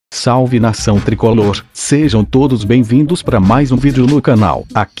Salve nação tricolor, sejam todos bem-vindos para mais um vídeo no canal.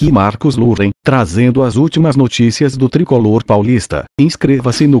 Aqui Marcos Luren, trazendo as últimas notícias do tricolor paulista.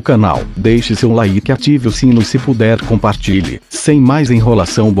 Inscreva-se no canal, deixe seu like, ative o sino e se puder compartilhe. Sem mais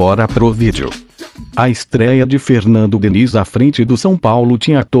enrolação, bora pro vídeo. A estreia de Fernando Diniz à frente do São Paulo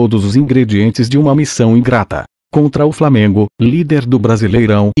tinha todos os ingredientes de uma missão ingrata. Contra o Flamengo, líder do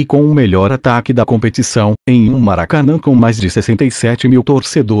Brasileirão e com o melhor ataque da competição, em um Maracanã com mais de 67 mil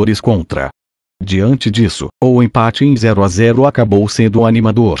torcedores contra. Diante disso, o empate em 0-0 acabou sendo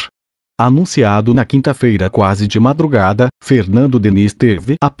animador. Anunciado na quinta-feira quase de madrugada, Fernando Diniz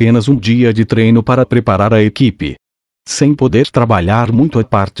teve apenas um dia de treino para preparar a equipe. Sem poder trabalhar muito a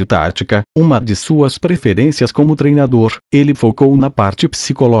parte tática, uma de suas preferências como treinador, ele focou na parte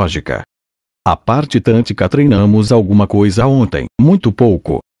psicológica. A parte tática treinamos alguma coisa ontem, muito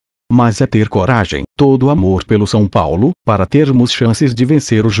pouco. Mas é ter coragem, todo amor pelo São Paulo, para termos chances de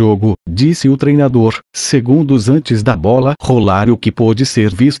vencer o jogo, disse o treinador, segundos antes da bola rolar. O que pôde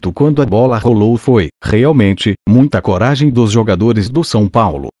ser visto quando a bola rolou foi, realmente, muita coragem dos jogadores do São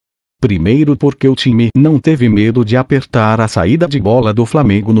Paulo. Primeiro porque o time não teve medo de apertar a saída de bola do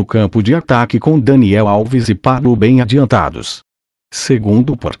Flamengo no campo de ataque com Daniel Alves e Pablo bem adiantados.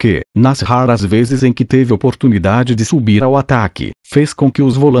 Segundo porque, nas raras vezes em que teve oportunidade de subir ao ataque, fez com que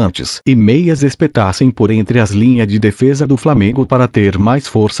os volantes e meias espetassem por entre as linhas de defesa do Flamengo para ter mais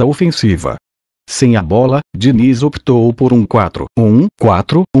força ofensiva. Sem a bola, Diniz optou por um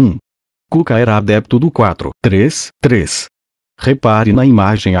 4-1-4-1. Cuca era adepto do 4-3-3. Repare na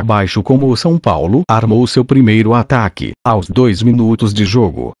imagem abaixo como o São Paulo armou seu primeiro ataque, aos 2 minutos de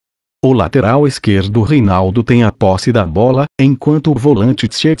jogo. O lateral esquerdo Reinaldo tem a posse da bola, enquanto o volante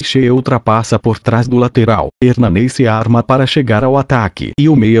Tietchan ultrapassa por trás do lateral. Hernani se arma para chegar ao ataque e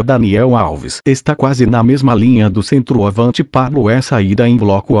o meia Daniel Alves está quase na mesma linha do centroavante Pablo. É saída em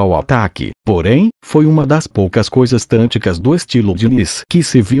bloco ao ataque, porém, foi uma das poucas coisas táticas do estilo Diniz que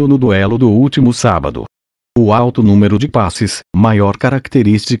se viu no duelo do último sábado. O alto número de passes, maior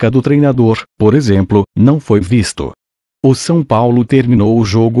característica do treinador, por exemplo, não foi visto. O São Paulo terminou o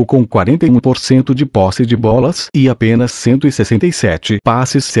jogo com 41% de posse de bolas e apenas 167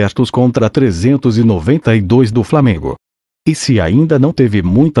 passes certos contra 392 do Flamengo. E se ainda não teve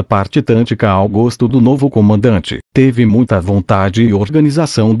muita parte tática ao gosto do novo comandante, teve muita vontade e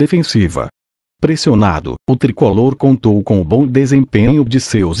organização defensiva. Pressionado, o tricolor contou com o bom desempenho de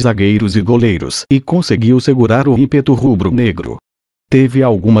seus zagueiros e goleiros e conseguiu segurar o ímpeto rubro-negro. Teve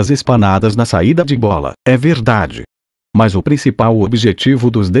algumas espanadas na saída de bola, é verdade. Mas o principal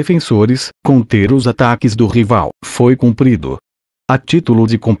objetivo dos defensores, conter os ataques do rival, foi cumprido. A título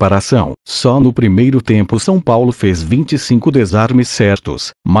de comparação, só no primeiro tempo São Paulo fez 25 desarmes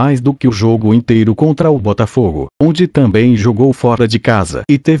certos, mais do que o jogo inteiro contra o Botafogo, onde também jogou fora de casa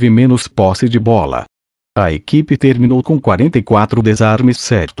e teve menos posse de bola. A equipe terminou com 44 desarmes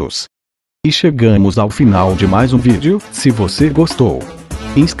certos. E chegamos ao final de mais um vídeo. Se você gostou,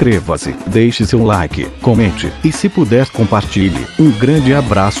 inscreva-se, deixe seu like, comente e se puder compartilhe. Um grande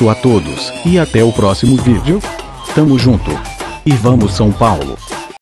abraço a todos e até o próximo vídeo. Tamo junto. E vamos São Paulo!